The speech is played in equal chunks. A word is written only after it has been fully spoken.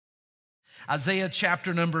Isaiah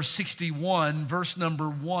chapter number 61, verse number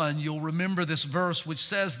 1, you'll remember this verse which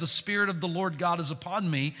says, "The Spirit of the Lord God is upon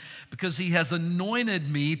me because he has anointed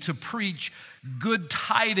me to preach good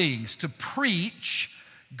tidings," to preach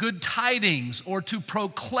good tidings, or to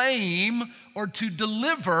proclaim, or to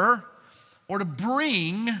deliver, or to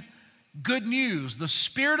bring good news. The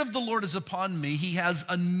Spirit of the Lord is upon me. He has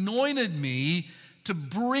anointed me to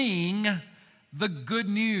bring the good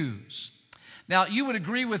news. Now, you would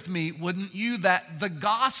agree with me, wouldn't you, that the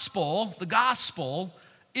gospel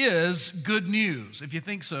is good news? If you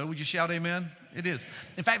think so, would you shout amen? It is.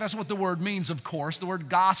 In fact, that's what the word means, of course. The word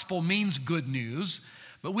gospel means good news,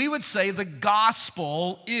 but we would say the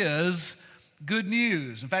gospel is good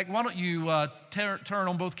news. In fact, why don't you turn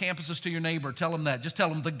on both campuses to your neighbor, tell them that. Just tell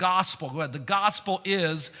them the gospel. Go ahead. The gospel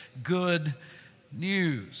is good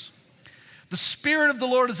news. The Spirit of the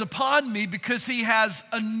Lord is upon me because he has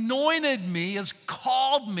anointed me, has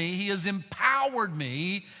called me, he has empowered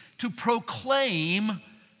me to proclaim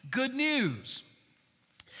good news.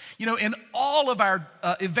 You know, in all of our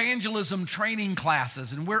evangelism training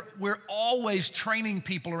classes, and we're always training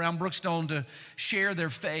people around Brookstone to share their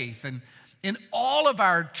faith. And in all of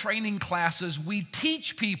our training classes, we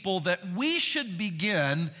teach people that we should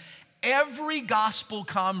begin every gospel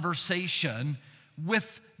conversation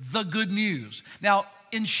with the good news. Now,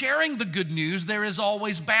 in sharing the good news, there is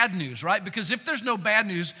always bad news, right? Because if there's no bad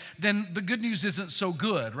news, then the good news isn't so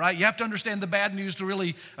good, right? You have to understand the bad news to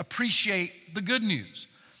really appreciate the good news.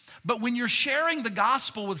 But when you're sharing the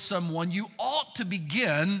gospel with someone, you ought to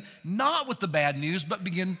begin not with the bad news, but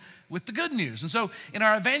begin with the good news. And so in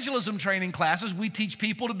our evangelism training classes, we teach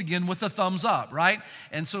people to begin with a thumbs up, right?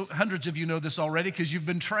 And so hundreds of you know this already because you've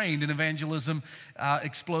been trained in evangelism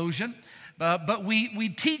explosion. But we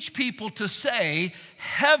teach people to say,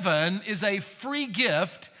 heaven is a free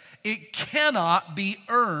gift. It cannot be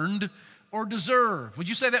earned or deserved. Would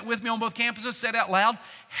you say that with me on both campuses? Say it out loud.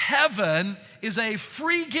 Heaven is a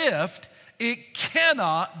free gift. It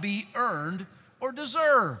cannot be earned or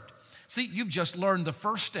deserved. See, you've just learned the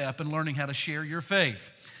first step in learning how to share your faith.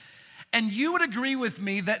 And you would agree with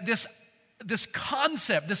me that this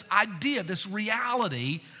concept, this idea, this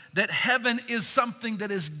reality that heaven is something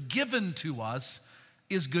that is given to us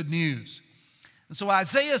is good news. And so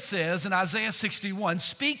Isaiah says in Isaiah 61,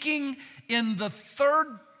 speaking in the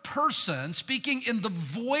third person, speaking in the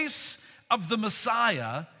voice of the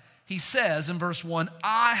Messiah, he says in verse 1,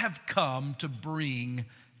 "I have come to bring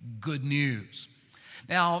good news."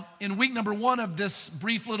 Now, in week number 1 of this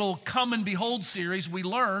brief little Come and Behold series, we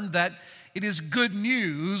learned that it is good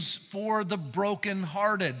news for the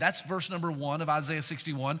brokenhearted. That's verse number 1 of Isaiah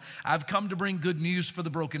 61. I've come to bring good news for the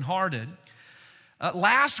brokenhearted.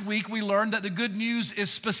 Last week, we learned that the good news is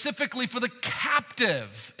specifically for the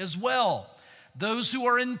captive as well. Those who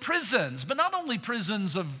are in prisons, but not only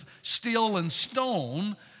prisons of steel and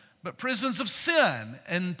stone, but prisons of sin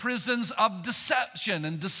and prisons of deception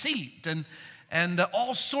and deceit and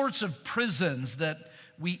all sorts of prisons that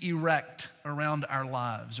we erect around our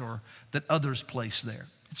lives or that others place there.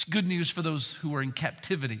 It's good news for those who are in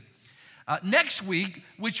captivity. Next week,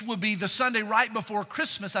 which will be the Sunday right before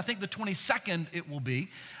Christmas, I think the 22nd it will be,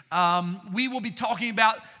 we will be talking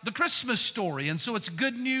about the Christmas story. And so it's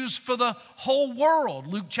good news for the whole world.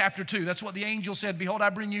 Luke chapter 2, that's what the angel said. "Behold, I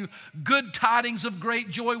bring you good tidings of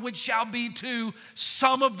great joy, which shall be to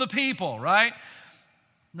some of the people," right?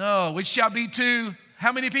 No, which shall be to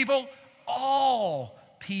how many people? All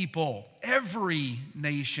people, every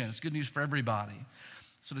nation. It's good news for everybody.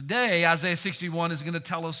 So today, Isaiah 61 is going to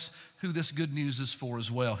tell us who this good news is for as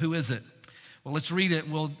well. Who is it? Well, let's read it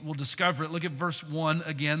and we'll discover it. Look at verse 1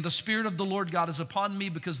 again. "The Spirit of the Lord God is upon me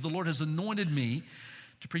because the Lord has anointed me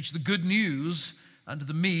to preach the good news unto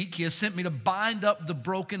the meek. He has sent me to bind up the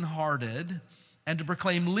brokenhearted and to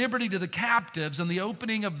proclaim liberty to the captives and the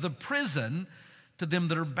opening of the prison to them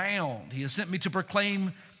that are bound. He has sent me to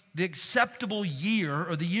proclaim the acceptable year,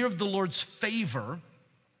 or the year of the Lord's favor,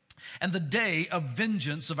 and the day of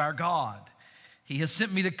vengeance of our God. He has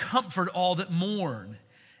sent me to comfort all that mourn,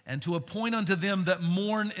 and to appoint unto them that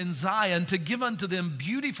mourn in Zion, to give unto them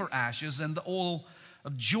beauty for ashes, and the oil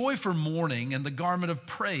of joy for mourning, and the garment of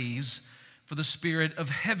praise for the spirit of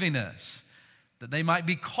heaviness, that they might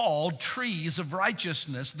be called trees of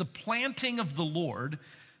righteousness, the planting of the Lord,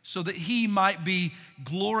 so that he might be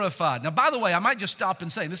glorified." Now, by the way, I might just stop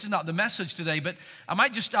and say, this is not the message today, but I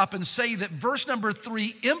might just stop and say that verse number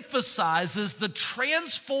 3 emphasizes the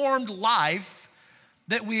transformed life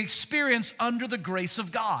that we experience under the grace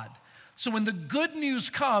of God. So when the good news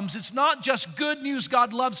comes, it's not just good news,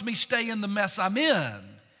 God loves me, stay in the mess I'm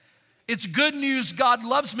in. It's good news, God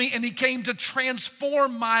loves me, and he came to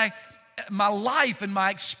transform my my life and my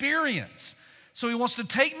experience. So he wants to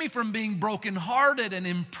take me from being brokenhearted and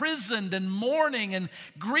imprisoned and mourning and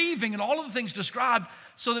grieving and all of the things described,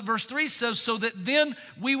 so that verse 3 says, so that then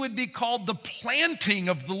we would be called the planting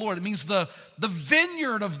of the Lord. It means the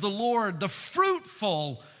vineyard of the Lord, the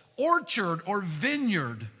fruitful orchard or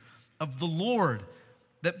vineyard of the Lord,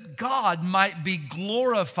 that God might be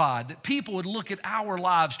glorified, that people would look at our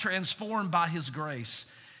lives transformed by his grace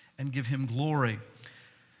and give him glory.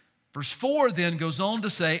 Verse 4 then goes on to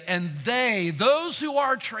say, and those who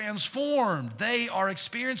are transformed, they are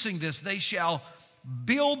experiencing this, they shall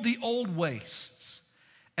build the old wastes,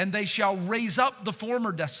 and they shall raise up the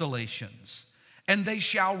former desolations, and they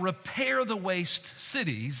shall repair the waste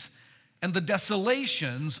cities and the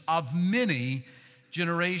desolations of many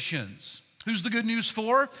generations. Who's the good news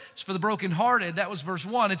for? It's for the brokenhearted. That was verse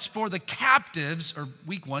 1. It's for the captives, or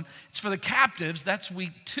week 1. It's for the captives. That's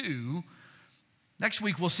week 2. Next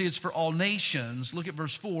week we'll see it's for all nations. Look at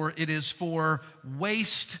verse 4. It is for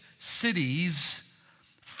waste cities,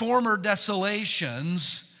 former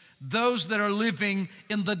desolations, those that are living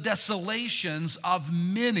in the desolations of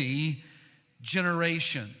many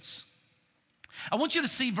generations. I want you to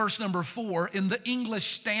see verse number 4 in the English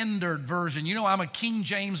Standard Version. You know, I'm a King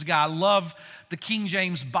James guy. I love the King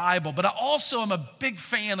James Bible, but I also am a big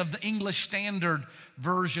fan of the English Standard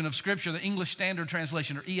Version of Scripture, the English Standard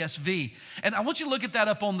Translation, or ESV. And I want you to look at that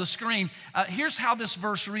up on the screen. Here's how this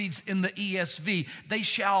verse reads in the ESV. They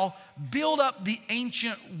shall build up the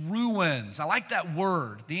ancient ruins. I like that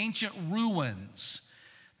word, the ancient ruins.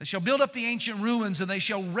 They shall build up the ancient ruins, and they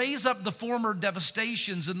shall raise up the former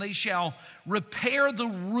devastations, and they shall repair the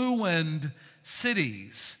ruined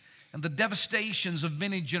cities and the devastations of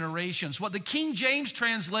many generations. What the King James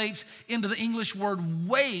translates into the English word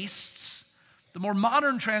wastes, the more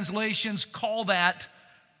modern translations call that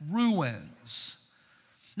ruins.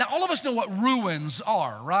 Now, all of us know what ruins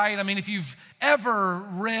are, right? I mean, if you've ever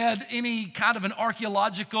read any kind of an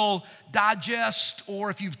archaeological digest, or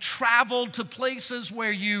if you've traveled to places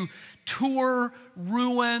where you tour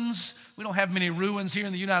ruins. We don't have many ruins here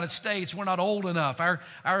in the United States. We're not old enough.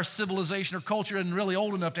 Our civilization or culture isn't really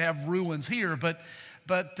old enough to have ruins here. But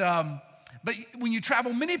when you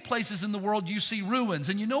travel many places in the world, you see ruins.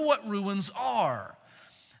 And you know what ruins are.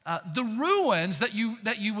 The ruins that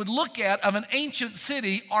you would look at of an ancient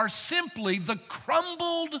city are simply the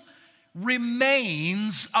crumbled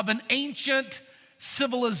remains of an ancient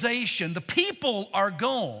civilization. The people are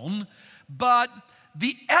gone, but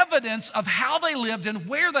the evidence of how they lived and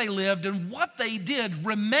where they lived and what they did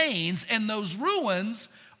remains, and those ruins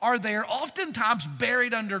are there, oftentimes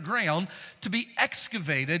buried underground, to be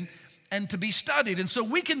excavated and to be studied. And so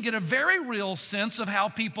we can get a very real sense of how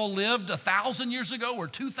people lived 1,000 years ago or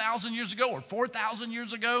 2,000 years ago or 4,000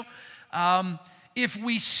 years ago if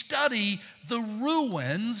we study the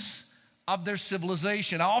ruins of their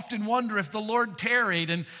civilization. I often wonder if the Lord tarried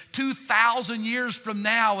and 2,000 years from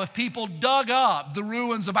now, if people dug up the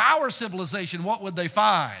ruins of our civilization, what would they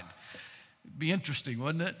find? It'd be interesting,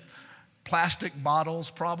 wouldn't it? Plastic bottles,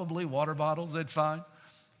 probably, water bottles they'd find.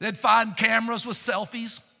 They'd find cameras with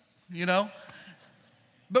selfies, you know.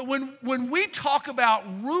 But when we talk about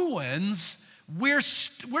ruins, we're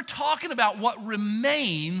talking about what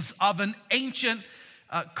remains of an ancient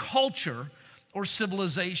culture or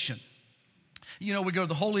civilization. You know, we go to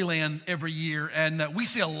the Holy Land every year, and we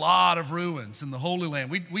see a lot of ruins in the Holy Land.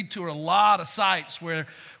 We tour a lot of sites where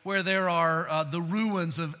there are the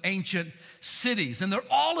ruins of ancient cities, and they're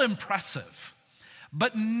all impressive.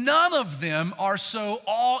 But none of them are so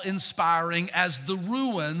awe-inspiring as the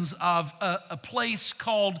ruins of a place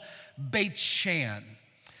called Beit Shan.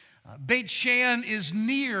 Beit Shan is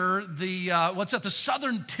near what's at the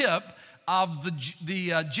southern tip of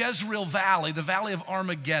the Jezreel Valley, the Valley of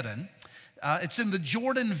Armageddon. It's in the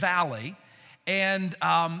Jordan Valley, and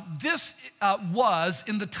this was,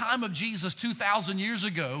 in the time of Jesus 2,000 years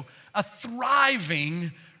ago, a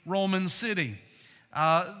thriving Roman city.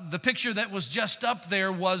 The picture that was just up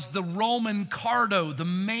there was the Roman Cardo, the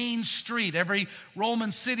main street. Every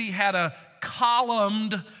Roman city had a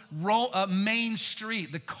columned main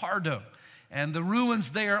street, the Cardo, and the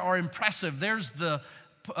ruins there are impressive. There's the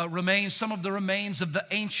some of the remains of the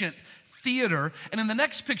ancient theater. And in the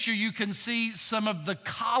next picture, you can see some of the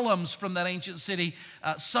columns from that ancient city.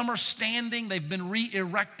 Some are standing. They've been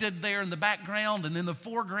re-erected there in the background. And in the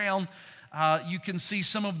foreground, you can see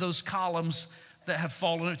some of those columns that have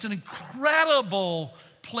fallen. It's an incredible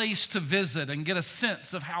place to visit and get a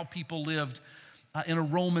sense of how people lived in a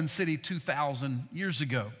Roman city 2,000 years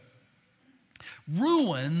ago.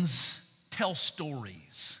 Ruins tell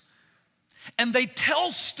stories. And they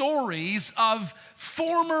tell stories of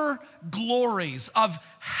former glories, of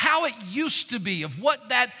how it used to be, of what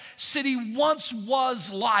that city once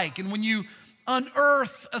was like. And when you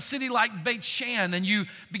unearth a city like Beit Shan and you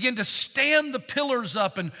begin to stand the pillars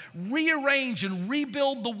up and rearrange and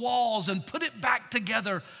rebuild the walls and put it back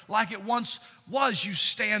together like it once was, you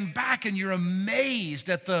stand back and you're amazed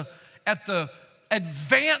at the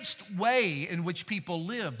advanced way in which people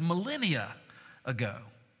lived millennia ago.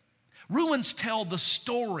 Ruins tell the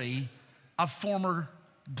story of former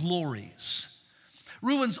glories.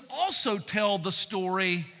 Ruins also tell the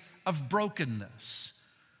story of brokenness.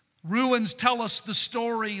 Ruins tell us the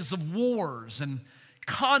stories of wars and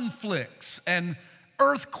conflicts and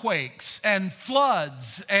earthquakes and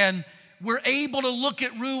floods, and we're able to look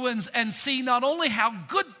at ruins and see not only how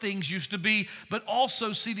good things used to be, but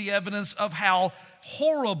also see the evidence of how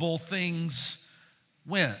horrible things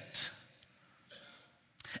went.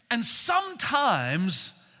 And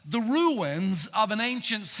sometimes the ruins of an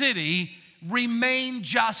ancient city remain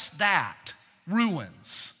just that,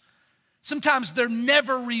 ruins. Sometimes they're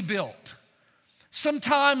never rebuilt.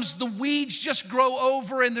 Sometimes the weeds just grow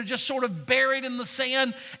over and they're just sort of buried in the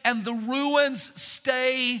sand, and the ruins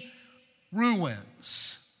stay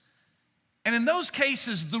ruins. And in those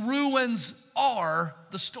cases, the ruins are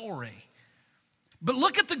the story. But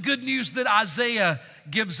look at the good news that Isaiah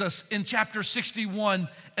gives us in chapter 61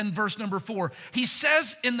 and verse number 4. He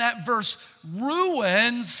says in that verse,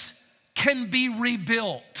 ruins can be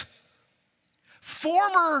rebuilt.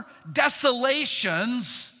 Former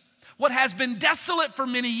desolations, what has been desolate for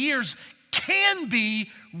many years, can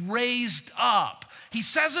be raised up. He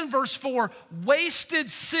says in verse 4,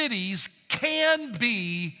 wasted cities can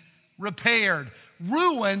be repaired.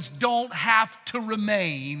 Ruins don't have to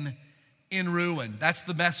remain in ruin. That's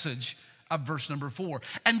the message of verse number 4.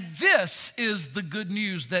 And this is the good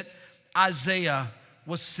news that Isaiah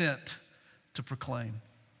was sent to proclaim.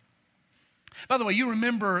 By the way, you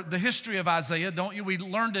remember the history of Isaiah, don't you? We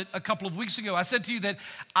learned it a couple of weeks ago. I said to you that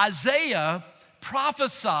Isaiah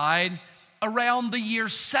prophesied around the year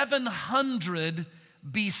 700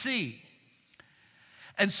 BC.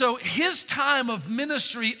 And so his time of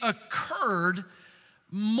ministry occurred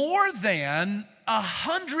more than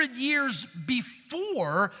 100 years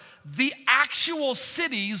before the actual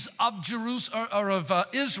cities of Jerusalem, or of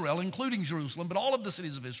Israel, including Jerusalem, but all of the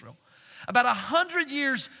cities of Israel. About 100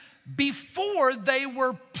 years before they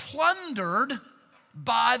were plundered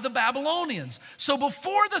by the Babylonians. So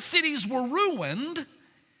before the cities were ruined,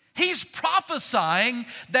 he's prophesying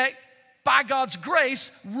that by God's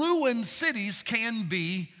grace, ruined cities can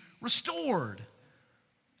be restored.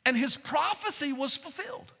 And his prophecy was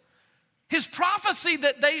fulfilled. His prophecy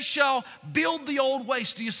that they shall build the old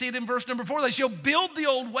waste. Do you see it in verse number 4? They shall build the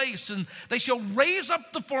old waste, and they shall raise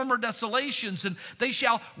up the former desolations, and they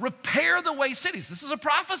shall repair the waste cities. This is a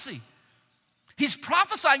prophecy. He's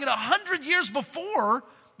prophesying it 100 years before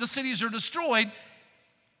the cities are destroyed,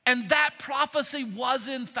 and that prophecy was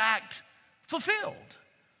in fact fulfilled.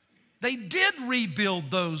 They did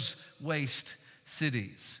rebuild those waste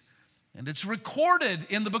cities. And it's recorded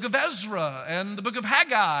in the book of Ezra and the book of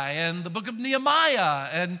Haggai and the book of Nehemiah,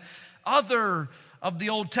 and other of the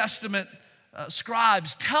Old Testament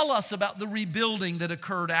scribes tell us about the rebuilding that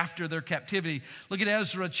occurred after their captivity. Look at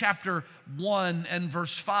Ezra chapter 1 and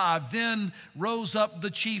verse 5. Then rose up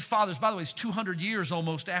the chief fathers. By the way, it's 200 years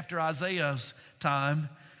almost after Isaiah's time.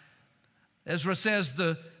 Ezra says,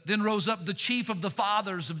 then rose up the chief of the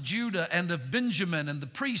fathers of Judah and of Benjamin, and the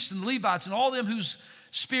priests and Levites and all them whose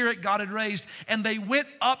spirit God had raised, and they went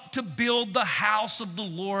up to build the house of the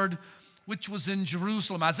Lord, which was in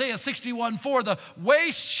Jerusalem. Isaiah 61:4, the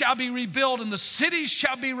waste shall be rebuilt, and the cities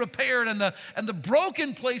shall be repaired, and the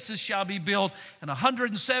broken places shall be built. And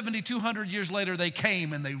 170, 200 years later, they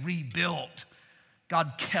came and they rebuilt.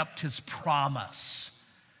 God kept his promise.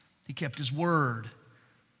 He kept his word.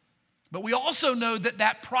 But we also know that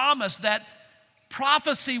that promise, that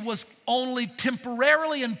prophecy, was only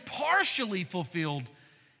temporarily and partially fulfilled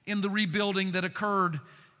in the rebuilding that occurred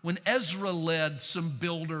when Ezra led some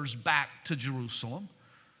builders back to Jerusalem.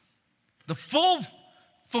 The full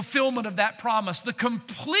fulfillment of that promise, the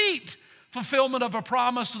complete fulfillment of a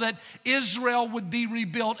promise that Israel would be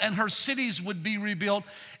rebuilt and her cities would be rebuilt,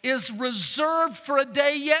 is reserved for a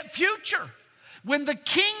day yet future, when the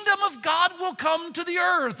kingdom of God will come to the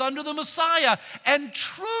earth under the Messiah, and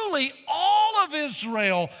truly all of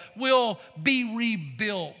Israel will be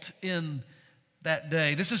rebuilt in that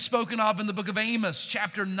day. This is spoken of in the book of Amos,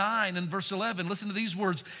 chapter 9 and verse 11. Listen to these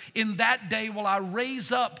words. In that day will I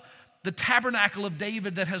raise up the tabernacle of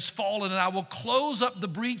David that has fallen, and I will close up the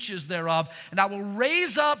breaches thereof, and I will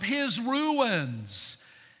raise up his ruins,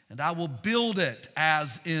 and I will build it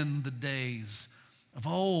as in the days of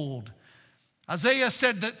old. Isaiah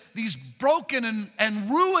said that these broken and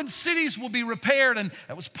ruined cities will be repaired, and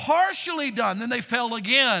that was partially done. Then they fell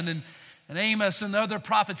again, and Amos and the other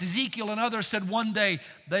prophets, Ezekiel and others said one day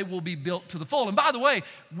they will be built to the full. And by the way,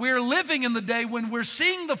 we're living in the day when we're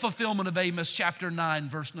seeing the fulfillment of Amos chapter 9,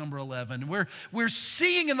 verse number 11. We're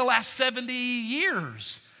seeing in the last 70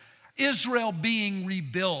 years Israel being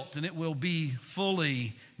rebuilt, and it will be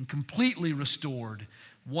fully and completely restored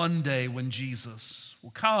one day when Jesus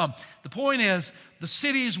will come. The point is, the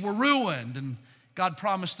cities were ruined, and God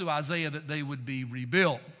promised through Isaiah that they would be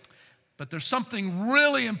rebuilt. But there's something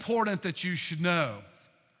really important that you should know.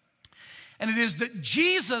 And it is that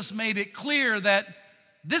Jesus made it clear that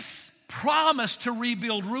this promise to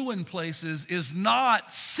rebuild ruined places is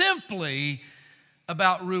not simply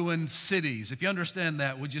about ruined cities. If you understand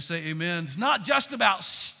that, would you say amen? It's not just about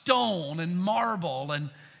stone and marble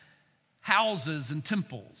and houses and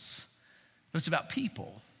temples, but it's about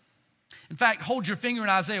people. In fact, hold your finger in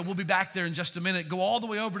Isaiah. We'll be back there in just a minute. Go all the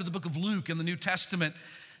way over to the book of Luke in the New Testament.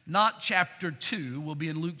 Not chapter 2. We'll be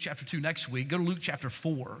in Luke chapter 2 next week. Go to Luke chapter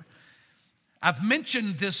 4. I've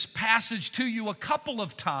mentioned this passage to you a couple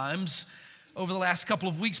of times over the last couple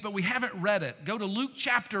of weeks, but we haven't read it. Go to Luke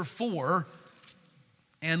chapter 4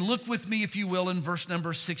 and look with me, if you will, in verse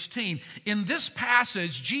number 16. In this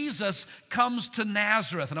passage, Jesus comes to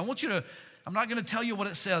Nazareth. And I want you to, I'm not going to tell you what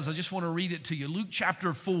it says. I just want to read it to you. Luke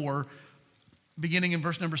chapter 4, beginning in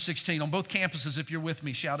verse number 16. On both campuses, if you're with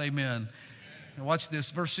me, shout amen. Now watch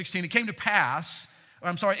this, verse 16. It came to pass,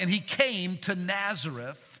 and he came to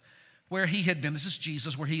Nazareth where he had been. This is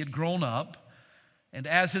Jesus, where he had grown up. And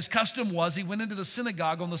as his custom was, he went into the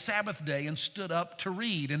synagogue on the Sabbath day and stood up to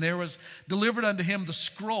read. And there was delivered unto him the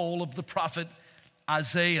scroll of the prophet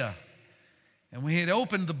Isaiah. And when he had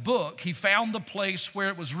opened the book, he found the place where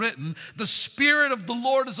it was written, "The Spirit of the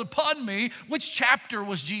Lord is upon me." Which chapter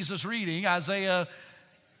was Jesus reading? Isaiah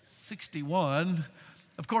 61.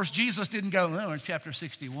 Of course, Jesus didn't go, no, in chapter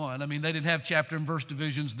 61. I mean, they didn't have chapter and verse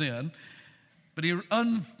divisions then. But he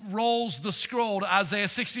unrolls the scroll to Isaiah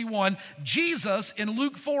 61. Jesus, in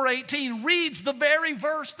Luke 4:18, reads the very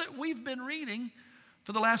verse that we've been reading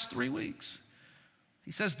for the last 3 weeks.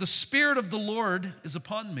 He says, "The Spirit of the Lord is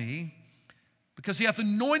upon me, because he hath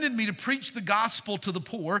anointed me to preach the gospel to the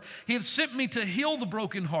poor. He hath sent me to heal the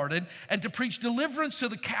brokenhearted, and to preach deliverance to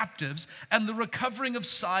the captives, and the recovering of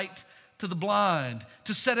sight to the blind,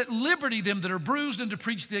 to set at liberty them that are bruised, and to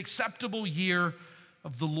preach the acceptable year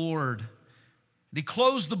of the Lord." And he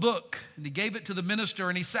closed the book, and he gave it to the minister,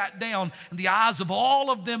 and he sat down, and the eyes of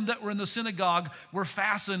all of them that were in the synagogue were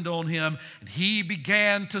fastened on him, and he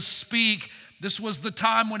began to speak. This was the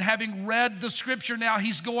time when, having read the scripture, now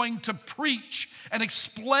he's going to preach and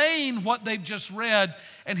explain what they've just read.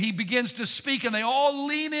 And he begins to speak, and they all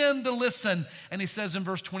lean in to listen. And he says in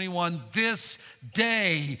verse 21, "This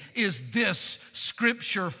day is this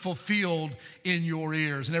scripture fulfilled in your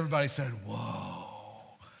ears." And everybody said, whoa.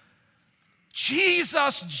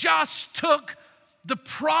 Jesus just took the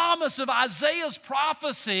promise of Isaiah's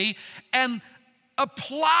prophecy and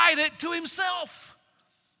applied it to himself.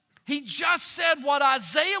 He just said what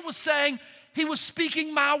Isaiah was saying. He was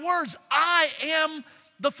speaking my words. I am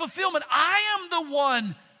the fulfillment. I am the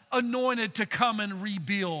one anointed to come and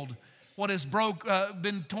rebuild what has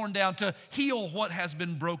been torn down, to heal what has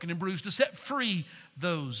been broken and bruised, to set free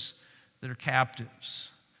those that are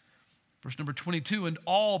captives. Verse number 22, "And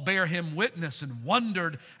all bare him witness and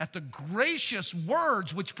wondered at the gracious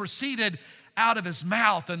words which proceeded out of his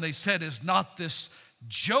mouth. And they said, Is not this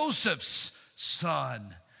Joseph's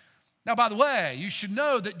son?" Now, by the way, you should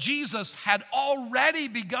know that Jesus had already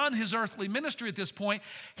begun his earthly ministry at this point.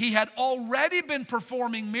 He had already been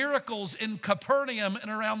performing miracles in Capernaum and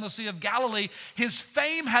around the Sea of Galilee. His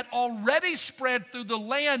fame had already spread through the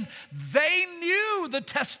land. They knew the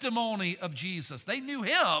testimony of Jesus. They knew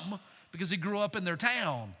him because he grew up in their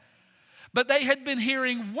town. But they had been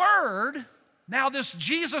hearing word. Now this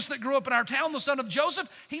Jesus that grew up in our town, the son of Joseph,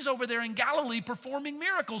 he's over there in Galilee performing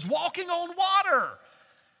miracles, walking on water,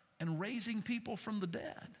 and raising people from the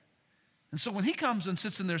dead. And so when he comes and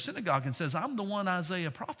sits in their synagogue and says, "I'm the one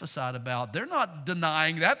Isaiah prophesied about," they're not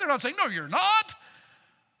denying that. They're not saying, "No, you're not."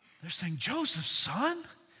 They're saying, "Joseph's son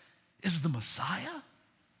is the Messiah."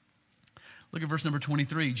 Look at verse number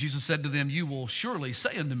 23. Jesus said to them, "You will surely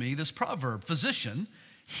say unto me this proverb, Physician,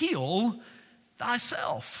 heal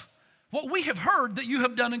thyself. What we have heard that you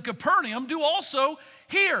have done in Capernaum, do also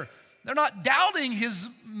here." They're not doubting his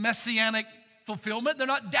messianic fulfillment. They're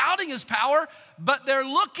not doubting his power, but they're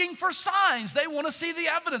looking for signs. They want to see the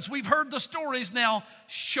evidence. We've heard the stories. Now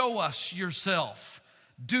show us yourself.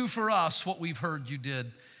 Do for us what we've heard you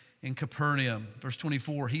did in Capernaum. Verse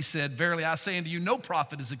 24, he said, verily I say unto you, no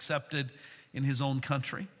prophet is accepted in his own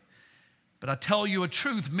country. But I tell you a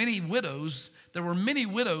truth, there were many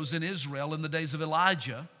widows in Israel in the days of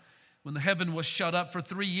Elijah, when the heaven was shut up for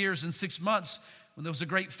 3 years and 6 months, when there was a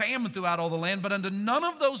great famine throughout all the land. But unto none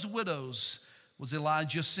of those widows was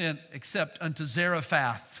Elijah sent, except unto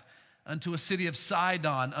Zarephath, unto a city of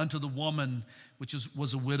Sidon, unto the woman which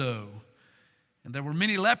was a widow. And there were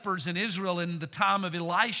many lepers in Israel in the time of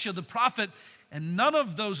Elisha the prophet, and none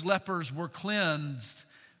of those lepers were cleansed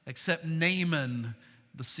except Naaman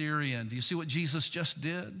the Syrian. Do you see what Jesus just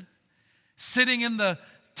did? Sitting in the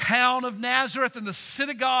town of Nazareth, in the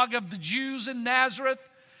synagogue of the Jews in Nazareth,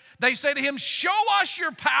 they say to him, show us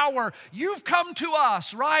your power. You've come to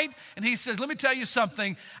us, right? And he says, let me tell you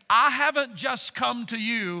something. I haven't just come to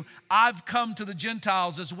you. I've come to the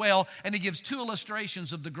Gentiles as well. And he gives 2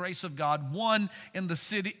 illustrations of the grace of God. One in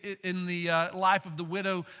the life of the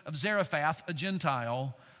widow of Zarephath, a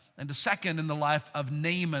Gentile, and the second in the life of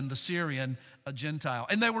Naaman the Syrian, a Gentile.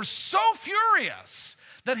 And they were so furious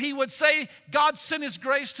that he would say God sent his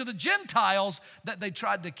grace to the Gentiles that they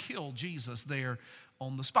tried to kill Jesus there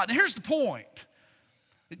on the spot. Now here's the point.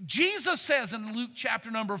 Jesus says in Luke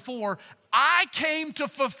chapter number 4, I came to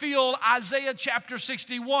fulfill Isaiah chapter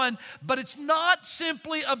 61, but it's not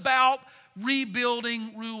simply about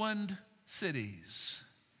rebuilding ruined cities.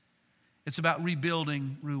 It's about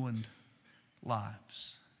rebuilding ruined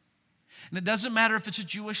lives. And it doesn't matter if it's a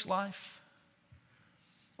Jewish life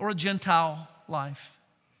or a Gentile life.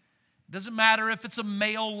 It doesn't matter if it's a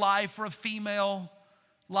male life or a female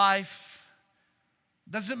life.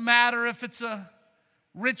 It doesn't matter if it's a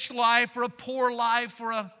rich life or a poor life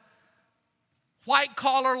or a white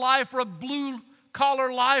collar life or a blue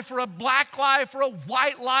collar life or a black life or a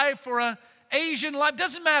white life or an Asian life. It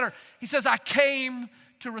doesn't matter. He says, I came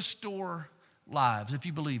to restore lives. If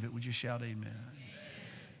you believe it, would you shout amen?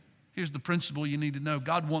 Here's the principle you need to know.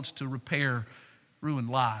 God wants to repair ruined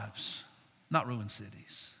lives, not ruined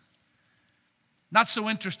cities. Not so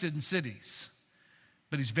interested in cities,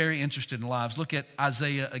 but he's very interested in lives. Look at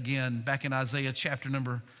Isaiah again, back in Isaiah chapter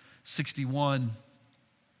number 61.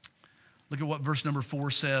 Look at what verse number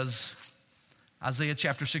 4 says. Isaiah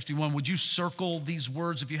chapter 61. Would you circle these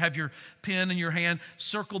words? If you have your pen in your hand,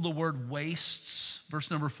 circle the word wastes. Verse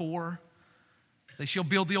number 4. They shall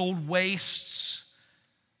build the old wastes.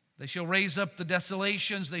 They shall raise up the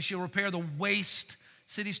desolations. They shall repair the waste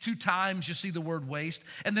cities. 2 times you see the word waste.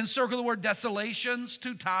 And then circle the word desolations.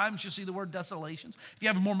 2 times you see the word desolations. If you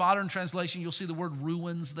have a more modern translation, you'll see the word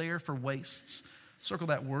ruins there for wastes. Circle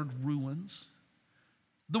that word, ruins.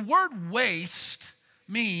 The word waste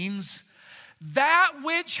means that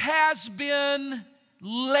which has been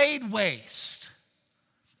laid waste,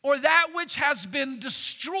 or that which has been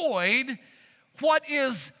destroyed, what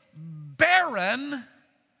is barren,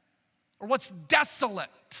 or what's desolate.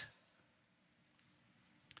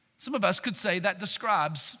 Some of us could say that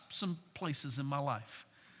describes some places in my life.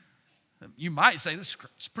 You might say this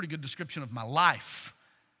is a pretty good description of my life.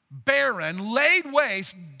 Barren, laid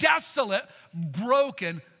waste, desolate,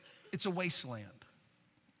 broken. It's a wasteland.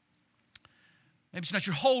 Maybe it's not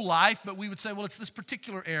your whole life, but we would say, well, it's this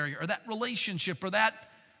particular area or that relationship or that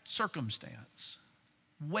circumstance.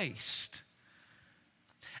 Waste.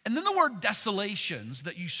 And then the word desolations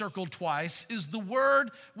that you circled twice is the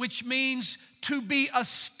word which means to be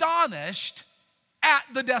astonished at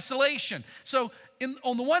the desolation. So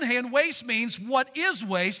on the one hand, waste means what is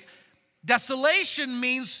waste. Desolation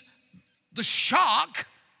means the shock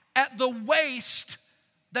at the waste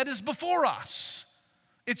that is before us.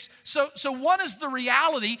 It's so one is the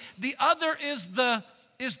reality, the other is the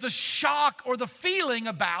shock or the feeling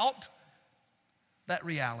about that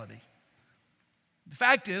reality. The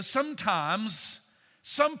fact is, sometimes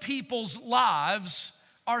some people's lives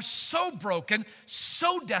are so broken,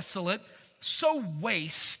 so desolate, so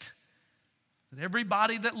waste, that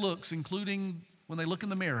everybody that looks, including when they look in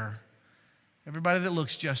the mirror, everybody that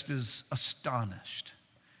looks just is astonished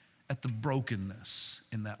at the brokenness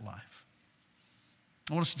in that life.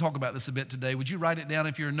 I want us to talk about this a bit today. Would you write it down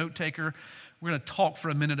if you're a note taker? We're going to talk for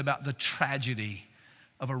a minute about the tragedy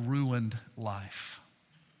of a ruined life.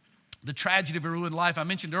 The tragedy of a ruined life. I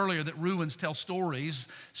mentioned earlier that ruins tell stories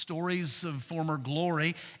of former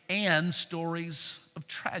glory and stories of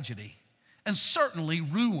tragedy. And certainly a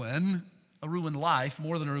ruined life,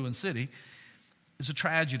 more than a ruined city, is a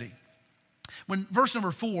tragedy. When verse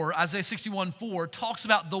number 4, Isaiah 61:4, talks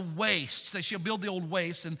about the wastes. They shall build the old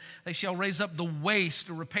wastes, and they shall raise up the waste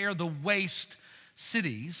or repair the waste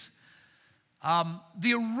cities.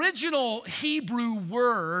 The original Hebrew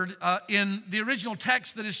word in the original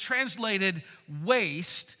text that is translated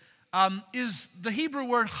waste is the Hebrew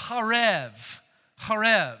word harev.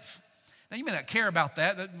 Harev. Now, you may not care about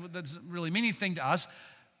that. That doesn't really mean anything to us.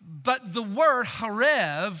 But the word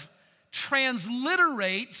harev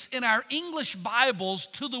transliterates in our English Bibles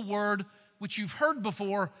to the word which you've heard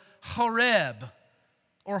before, Horeb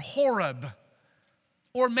or Horeb.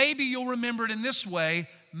 Or maybe you'll remember it in this way,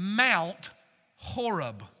 Mount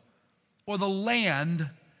Horeb, or the land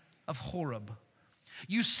of Horeb.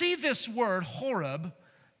 You see this word, Horeb,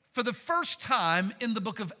 for the first time in the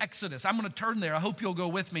book of Exodus. I'm going to turn there. I hope you'll go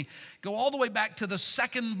with me. Go all the way back to the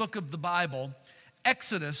second book of the Bible,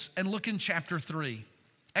 Exodus, and look in chapter 3.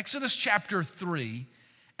 Exodus chapter 3,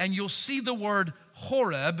 and you'll see the word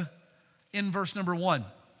Horeb in verse number 1.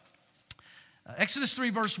 Exodus 3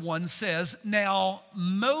 verse 1 says, "Now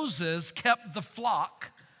Moses kept the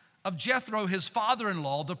flock of Jethro, his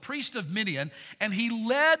father-in-law, the priest of Midian, and he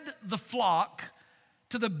led the flock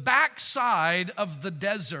to the backside of the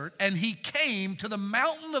desert, and he came to the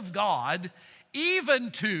mountain of God,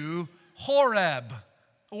 even to Horeb,"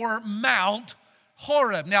 or Mount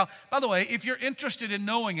Horeb. Now, by the way, if you're interested in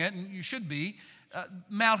knowing it, and you should be,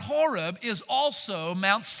 Mount Horeb is also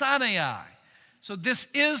Mount Sinai. So this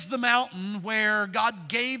is the mountain where God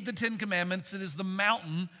gave the Ten Commandments. It is the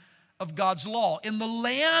mountain of God's law. In the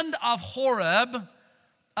land of Horeb,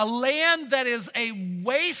 a land that is a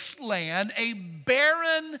wasteland, a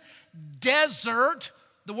barren desert.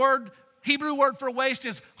 The Hebrew word for waste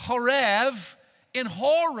is horev. In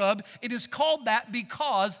Horeb, it is called that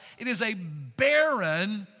because it is a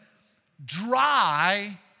barren,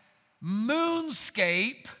 dry,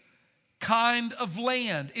 moonscape kind of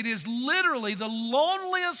land. It is literally the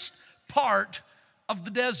loneliest part of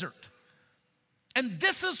the desert. And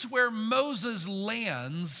this is where Moses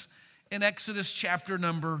lands in Exodus chapter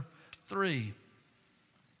number 3.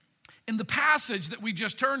 In the passage that we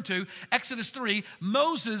just turned to, Exodus 3,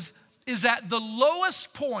 Moses is at the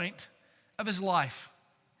lowest point of his life.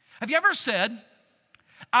 Have you ever said,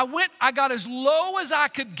 I got as low as I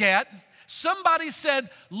could get. Somebody said,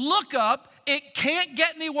 look up, it can't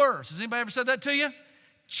get any worse. Has anybody ever said that to you?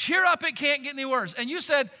 Cheer up, it can't get any worse. And you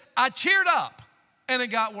said, I cheered up and it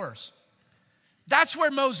got worse. That's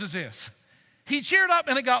where Moses is. He cheered up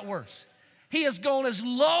and it got worse. He has gone as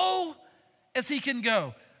low as he can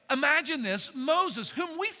go. Imagine this, Moses,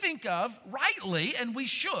 whom we think of rightly, and we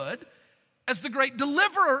should, as the great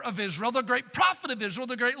deliverer of Israel, the great prophet of Israel,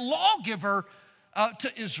 the great lawgiver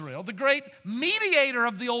to Israel, the great mediator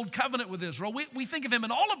of the old covenant with Israel. We think of him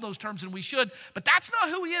in all of those terms, and we should, but that's not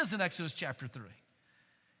who he is in Exodus chapter 3.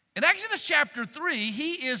 In Exodus chapter 3,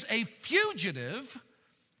 he is a fugitive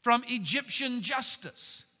from Egyptian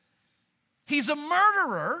justice. He's a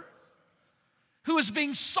murderer who is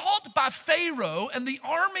being sought by Pharaoh and the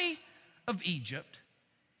army of Egypt.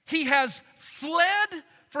 He has fled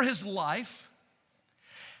for his life.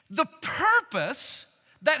 The purpose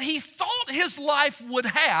that he thought his life would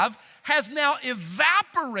have has now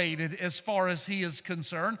evaporated as far as he is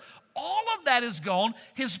concerned. All of that is gone.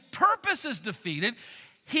 His purpose is defeated.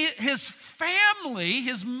 His family,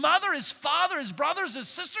 his mother, his father, his brothers, his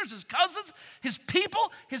sisters, his cousins, his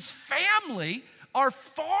people, his family are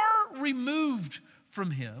far removed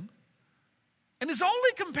from him. And his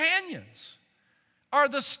only companions are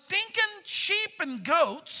the stinking sheep and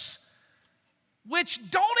goats, which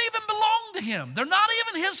don't even belong to him. They're not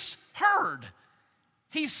even his herd.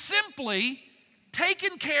 He's simply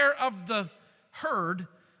taken care of the herd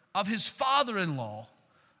of his father-in-law,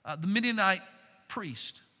 the Midianite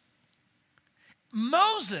priest.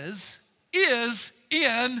 Moses is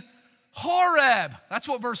in Horeb. That's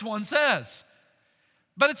what verse 1 says.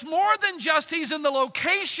 But it's more than just he's in the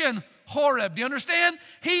location Horeb. Do you understand?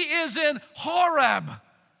 He is in Horeb.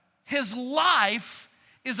 His life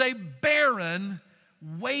is a barren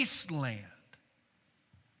wasteland.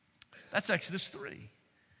 That's Exodus 3.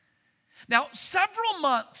 Now, several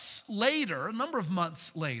months later, a number of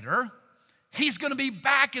months later, he's going to be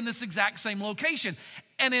back in this exact same location.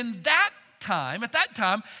 And at that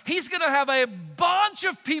time, he's going to have a bunch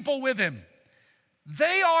of people with him.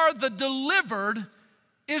 They are the delivered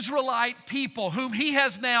Israelite people whom he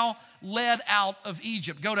has now led out of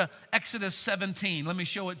Egypt. Go to Exodus 17. Let me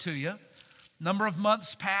show it to you. Number of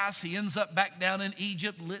months pass. He ends up back down in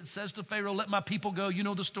Egypt. Says to Pharaoh, let my people go. You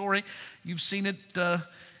know the story. You've seen it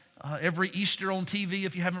every Easter on TV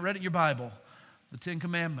if you haven't read it in your Bible. The Ten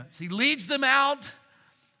Commandments. He leads them out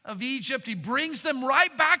of Egypt, he brings them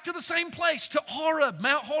right back to the same place, to Horeb,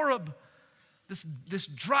 Mount Horeb, this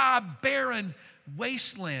dry, barren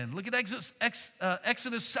wasteland. Look at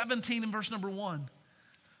Exodus 17 and verse number 1.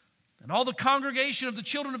 And all the congregation of the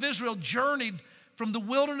children of Israel journeyed from the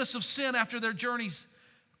wilderness of Sin after their journeys,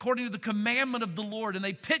 according to the commandment of the Lord, and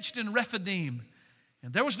they pitched in Rephidim,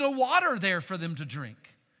 and there was no water there for them to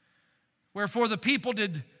drink. Wherefore the people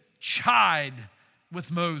did chide with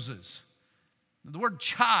Moses. The word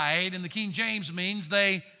chide in the King James means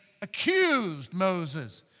they accused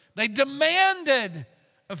Moses. They demanded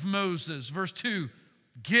of Moses. Verse 2,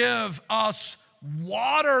 give us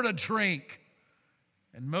water to drink.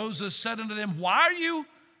 And Moses said unto them, why are you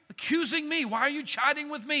accusing me? Why are you chiding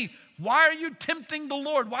with me? Why are you tempting the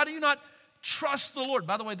Lord? Why do you not trust the Lord?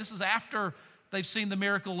 By the way, this is after they've seen the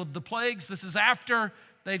miracle of the plagues. This is after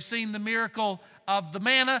they've seen the miracle of the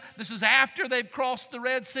manna. This is after they've crossed the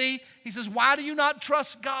Red Sea. He says, why do you not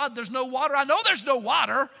trust God? There's no water. I know there's no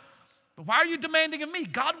water, but why are you demanding of me?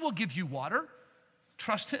 God will give you water.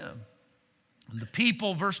 Trust him. And the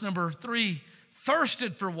people, verse number 3,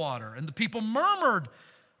 thirsted for water. And the people murmured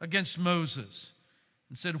against Moses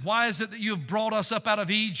and said, why is it that you have brought us up out of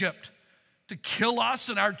Egypt to kill us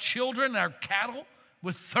and our children and our cattle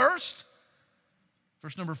with thirst?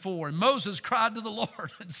 Verse number 4, and Moses cried to the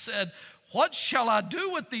Lord and said, what shall I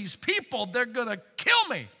do with these people? They're going to kill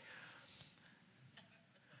me.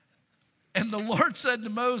 And the Lord said to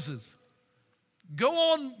Moses,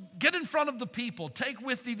 go on, get in front of the people. Take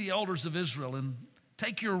with thee the elders of Israel, and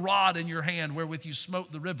take your rod in your hand wherewith you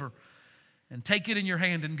smote the river, and take it in your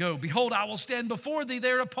hand and go. Behold, I will stand before thee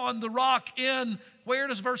there upon the rock in, where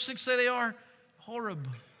does verse 6 say they are? Horeb.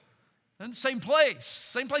 And same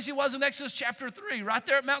place he was in Exodus chapter 3, right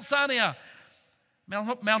there at Mount Sinai,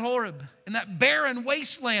 Mount Horeb, in that barren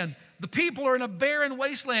wasteland. The people are in a barren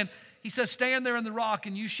wasteland. He says, stand there in the rock,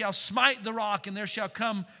 and you shall smite the rock, and there shall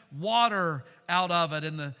come water out of it,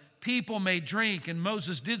 and the people may drink. And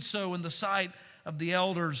Moses did so in the sight of the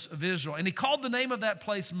elders of Israel. And he called the name of that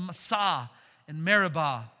place Massah and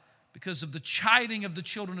Meribah, because of the chiding of the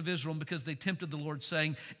children of Israel, and because they tempted the Lord,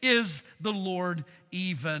 saying, is the Lord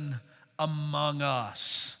even among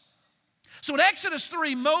us? So in Exodus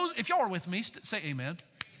 3, Moses, if y'all are with me, say amen.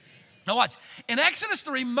 Now watch. In Exodus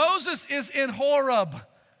 3, Moses is in Horeb,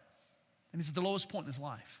 and he's at the lowest point in his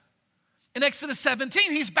life. In Exodus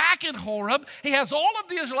 17, he's back in Horeb. He has all of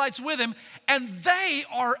the Israelites with him, and they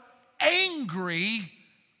are angry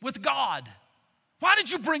with God. Why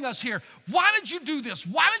did you bring us here? Why did you do this?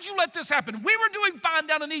 Why did you let this happen? We were doing fine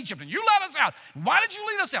down in Egypt, and you let us out. Why did you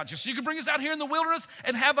lead us out? Just so you could bring us out here in the wilderness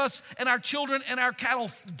and have us and our children and our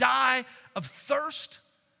cattle die of thirst?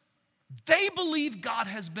 They believe God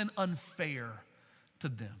has been unfair to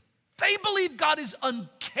them. They believe God is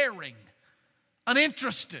uncaring,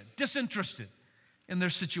 uninterested, disinterested in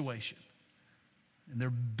their situation. And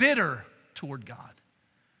they're bitter toward God.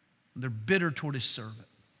 And they're bitter toward his servant.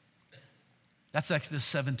 That's Exodus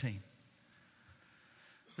 17.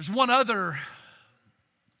 There's one other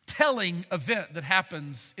telling event that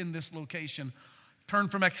happens in this location. Turn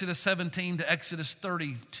from Exodus 17 to Exodus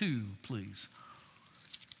 32, please.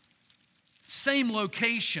 Same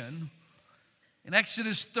location. In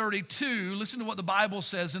Exodus 32, listen to what the Bible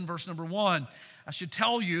says in verse number 1. I should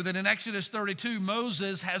tell you that in Exodus 32,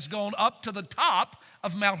 Moses has gone up to the top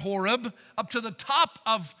of Mount Horeb, up to the top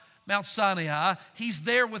of Mount Sinai. He's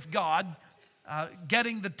there with God,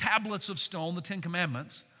 getting the tablets of stone, the 10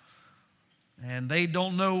 Commandments. And they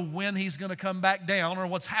don't know when he's going to come back down or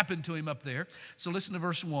what's happened to him up there. So listen to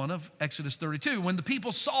verse 1 of Exodus 32. When the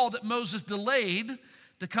people saw that Moses delayed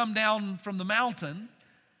to come down from the mountain,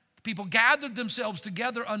 the people gathered themselves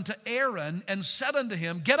together unto Aaron and said unto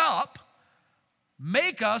him, get up,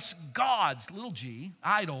 make us gods, little g,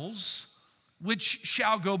 idols, which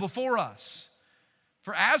shall go before us.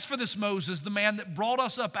 For as for this Moses, the man that brought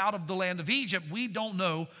us up out of the land of Egypt, we don't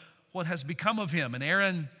know what has become of him. And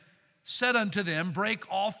Aaron said unto them,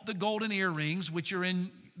 break off the golden earrings which are in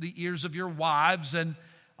the ears of your wives and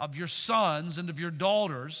of your sons and of your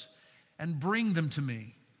daughters, and bring them to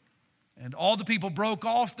me. And all the people broke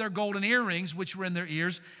off their golden earrings which were in their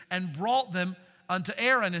ears and brought them unto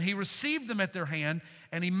Aaron. And he received them at their hand,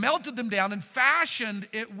 and he melted them down and fashioned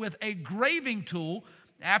it with a graving tool.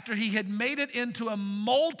 After he had made it into a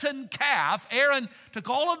molten calf, Aaron took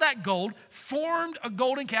all of that gold, formed a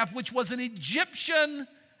golden calf, which was an Egyptian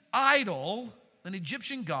idol, an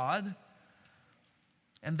Egyptian god.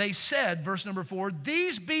 And they said, verse number 4,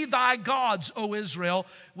 these be thy gods, O Israel,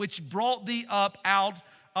 which brought thee up out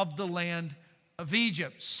of the land of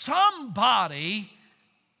Egypt. Somebody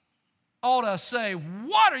ought to say,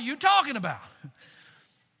 what are you talking about?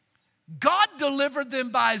 God delivered them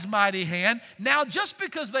by his mighty hand. Now, just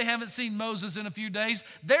because they haven't seen Moses in a few days,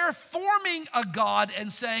 they're forming a god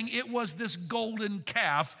and saying it was this golden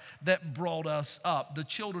calf that brought us up. The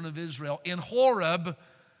children of Israel in Horeb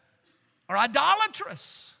are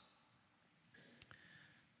idolatrous.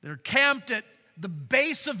 They're camped at the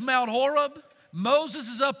base of Mount Horeb. Moses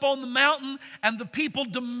is up on the mountain, and the people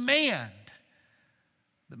demand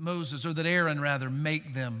that Aaron rather,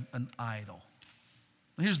 make them an idol.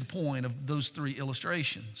 Here's the point of those three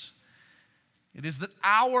illustrations. It is that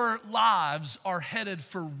our lives are headed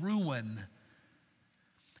for ruin.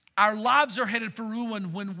 Our lives are headed for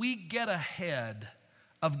ruin when we get ahead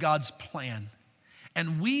of God's plan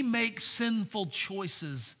and we make sinful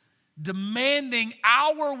choices demanding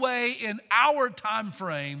our way in our time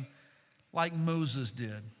frame like Moses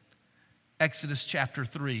did. Exodus chapter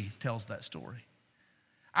 3 tells that story.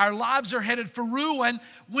 Our lives are headed for ruin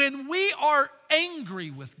when we are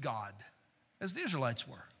angry with God, as the Israelites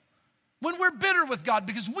were. When we're bitter with God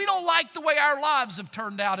because we don't like the way our lives have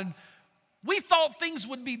turned out and we thought things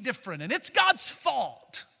would be different and it's God's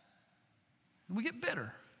fault. And we get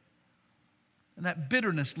bitter. And that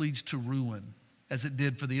bitterness leads to ruin, as it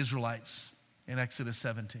did for the Israelites in Exodus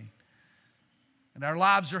 17. And our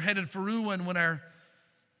lives are headed for ruin when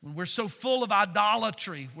we're so full of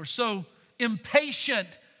idolatry, we're so impatient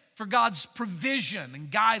for God's provision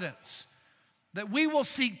and guidance that we will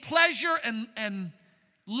seek pleasure and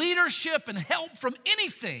leadership and help from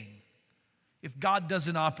anything if God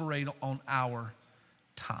doesn't operate on our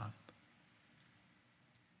time.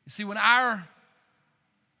 You see, when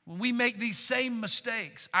we make these same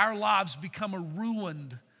mistakes, our lives become a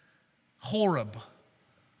ruined Horeb,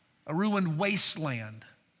 a ruined wasteland,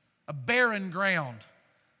 a barren ground,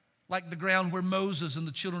 like the ground where Moses and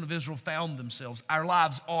the children of Israel found themselves. Our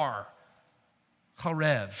lives are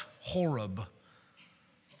Horeb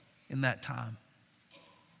in that time.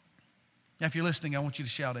 Now, if you're listening, I want you to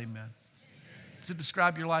shout amen. Does it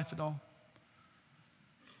describe your life at all?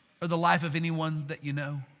 Or the life of anyone that you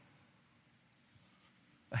know?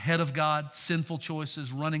 Ahead of God, sinful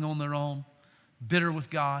choices, running on their own, bitter with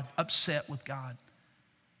God, upset with God,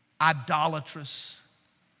 idolatrous,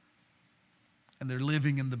 and they're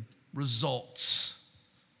living in the results,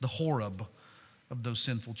 the Horeb of those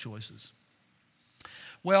sinful choices.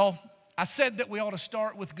 Well, I said that we ought to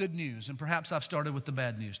start with good news, and perhaps I've started with the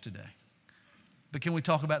bad news today. But can we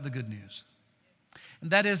talk about the good news?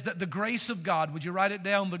 And that is that the grace of God, would you write it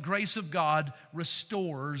down? The grace of God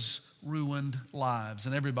restores ruined lives.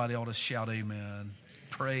 And everybody ought to shout amen.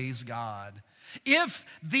 Praise God. If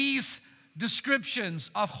these descriptions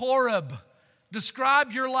of Horeb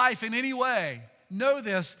describe your life in any way, know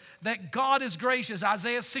this, that God is gracious.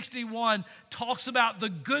 Isaiah 61 talks about the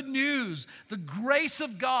good news, the grace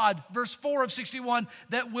of God, verse 4 of 61,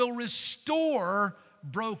 that will restore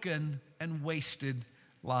broken and wasted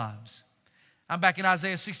lives. I'm back in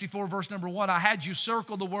Isaiah 64, verse number 1. I had you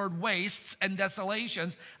circle the word wastes and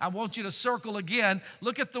desolations. I want you to circle again.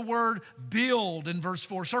 Look at the word build in verse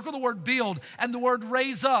 4. Circle the word build and the word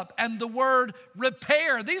raise up and the word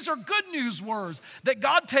repair. These are good news words that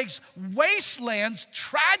God takes wastelands,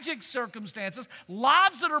 tragic circumstances,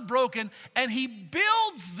 lives that are broken, and He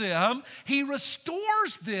builds them, He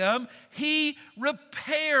restores them, He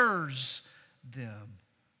repairs them.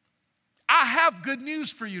 I have good news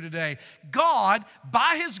for you today. God,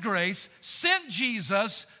 by His grace, sent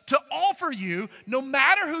Jesus to offer you, no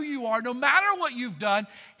matter who you are, no matter what you've done,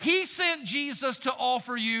 He sent Jesus to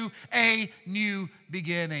offer you a new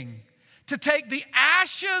beginning. To take the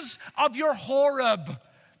ashes of your Horeb,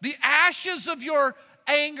 the ashes of your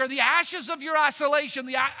anger, the ashes of your isolation,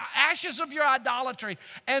 the ashes of your idolatry,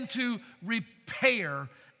 and to repair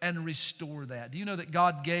and restore that. Do you know that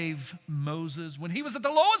God gave Moses, when he was at the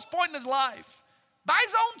lowest point in his life, by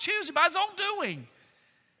his own choosing, by his own doing,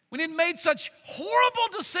 when he'd made such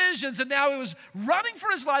horrible decisions and now he was running for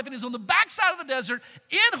his life and he's on the backside of the desert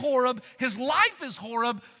in Horeb, his life is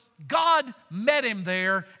Horeb, God met him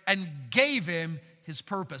there and gave him his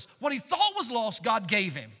purpose. What he thought was lost, God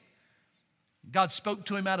gave him. God spoke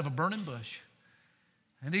to him out of a burning bush.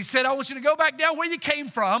 And He said, I want you to go back down where you came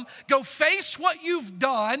from. Go face what you've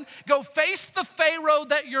done. Go face the Pharaoh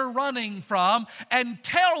that you're running from and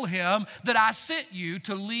tell him that I sent you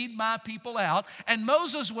to lead my people out. And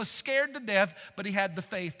Moses was scared to death, but he had the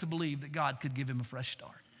faith to believe that God could give him a fresh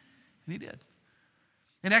start. And he did.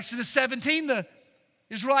 In Exodus 17, the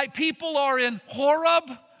Israelite people are in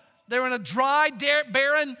Horeb. They're in a dry,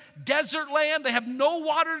 barren desert land. They have no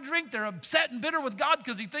water to drink. They're upset and bitter with God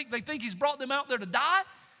because they think He's brought them out there to die.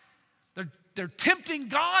 They're tempting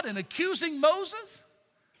God and accusing Moses.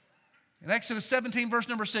 In Exodus 17, verse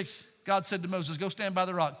number 6, God said to Moses, go stand by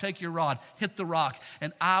the rock, take your rod, hit the rock,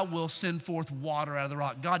 and I will send forth water out of the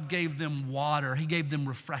rock. God gave them water. He gave them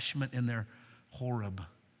refreshment in their Horeb.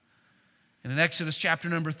 And in Exodus chapter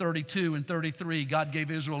number 32 and 33, God gave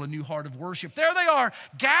Israel a new heart of worship. There they are,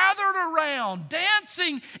 gathered around,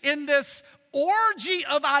 dancing in this orgy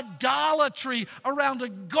of idolatry around a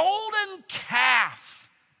golden calf.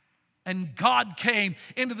 And God came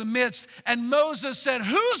into the midst, and Moses said,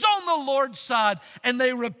 who's on the Lord's side? And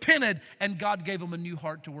they repented, and God gave them a new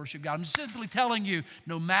heart to worship God. I'm simply telling you,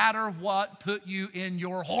 no matter what put you in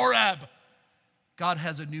your Horeb, God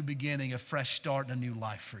has a new beginning, a fresh start, and a new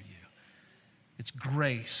life for you. It's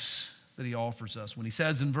grace that he offers us. When he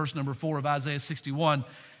says in verse number 4 of Isaiah 61,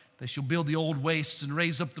 they shall build the old wastes and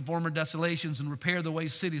raise up the former desolations and repair the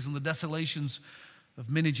waste cities and the desolations of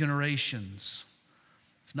many generations.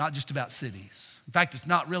 It's not just about cities. In fact, it's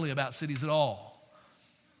not really about cities at all.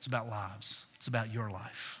 It's about lives. It's about your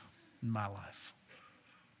life and my life.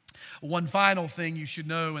 One final thing you should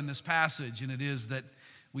know in this passage, and it is that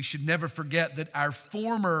we should never forget that our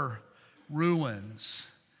former ruins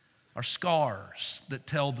are scars that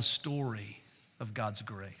tell the story of God's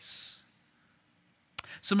grace.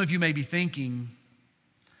 Some of you may be thinking,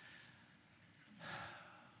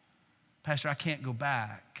 Pastor, I can't go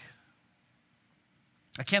back.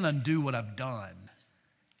 I can't undo what I've done.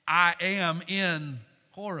 I am in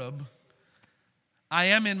Horeb. I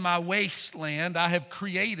am in my wasteland. I have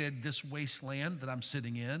created this wasteland that I'm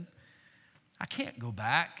sitting in. I can't go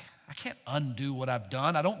back. I can't undo what I've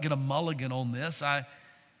done. I don't get a mulligan on this. I'm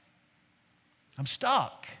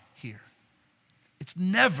stuck here. It's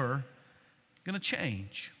never going to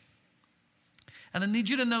change. And I need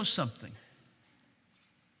you to know something.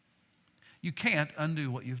 You can't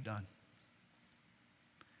undo what you've done.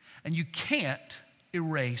 And you can't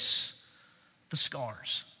erase the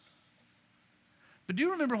scars. But do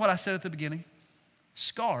you remember what I said at the beginning?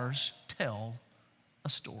 Scars tell a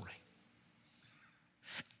story.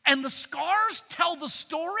 And the scars tell the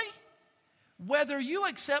story whether you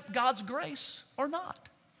accept God's grace or not.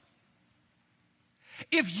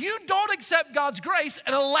 If you don't accept God's grace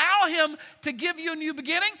and allow him to give you a new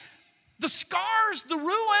beginning, the scars, the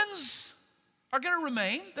ruins are going to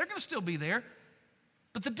remain. They're going to still be there.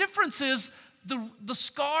 But the difference is the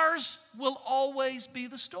scars will always be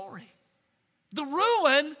the story. The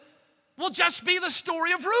ruin will just be the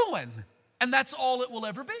story of ruin. And that's all it will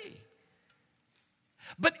ever be.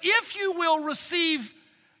 But if you will receive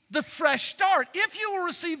the fresh start, if you will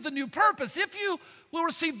receive the new purpose, if you will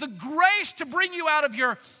receive the grace to bring you out of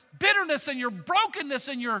your bitterness and your brokenness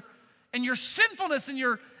and your sinfulness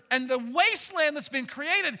and the wasteland that's been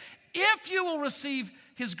created, if you will receive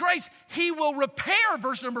his grace, he will repair,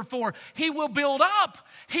 verse number 4. He will build up.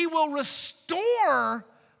 He will restore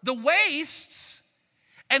the wastes,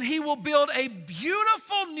 and he will build a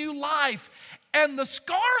beautiful new life. And the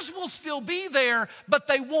scars will still be there, but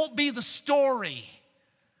they won't be the story.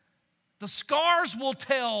 The scars will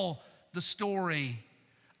tell the story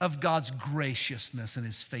of God's graciousness and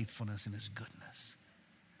his faithfulness and his goodness.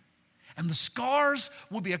 And the scars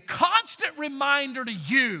will be a constant reminder to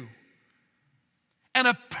you and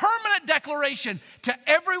a permanent declaration to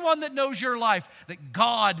everyone that knows your life that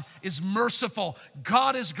God is merciful,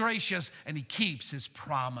 God is gracious, and he keeps his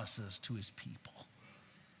promises to his people.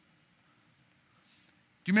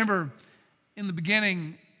 Do you remember in the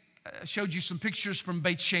beginning, I showed you some pictures from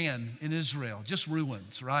Beit Shean in Israel, just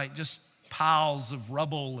ruins, right? Just piles of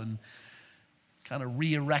rubble and kind of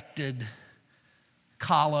re-erected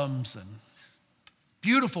columns, and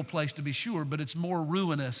beautiful place to be sure, but it's more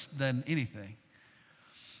ruinous than anything.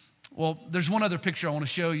 Well, there's one other picture I want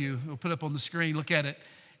to show you. We'll put up on the screen. Look at it.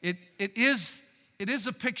 It is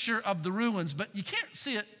a picture of the ruins, but you can't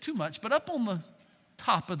see it too much. But up on the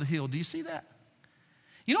top of the hill, do you see that?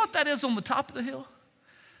 You know what that is on the top of the hill?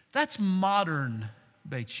 That's modern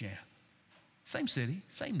Beit Shean. Same city,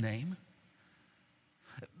 same name.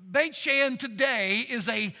 Beit Shean today is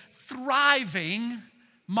a thriving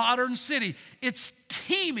modern city. It's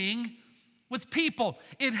teeming with people.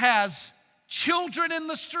 It has children in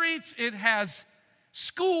the streets. It has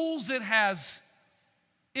schools. It has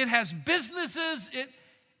businesses.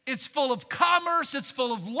 It's full of commerce. It's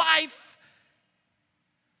full of life.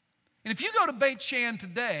 And if you go to Beit Shean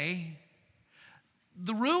today,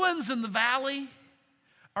 the ruins in the valley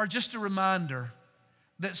are just a reminder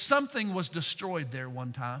that something was destroyed there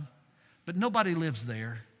one time, but nobody lives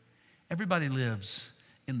there. Everybody lives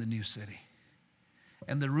in the new city.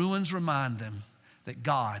 And the ruins remind them that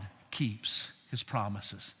God keeps his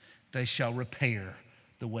promises. They shall repair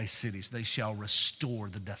the waste cities. They shall restore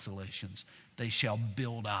the desolations. They shall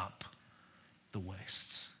build up the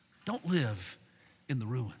wastes. Don't live in the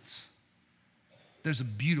ruins. There's a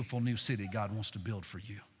beautiful new city God wants to build for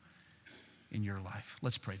you in your life.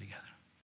 Let's pray together.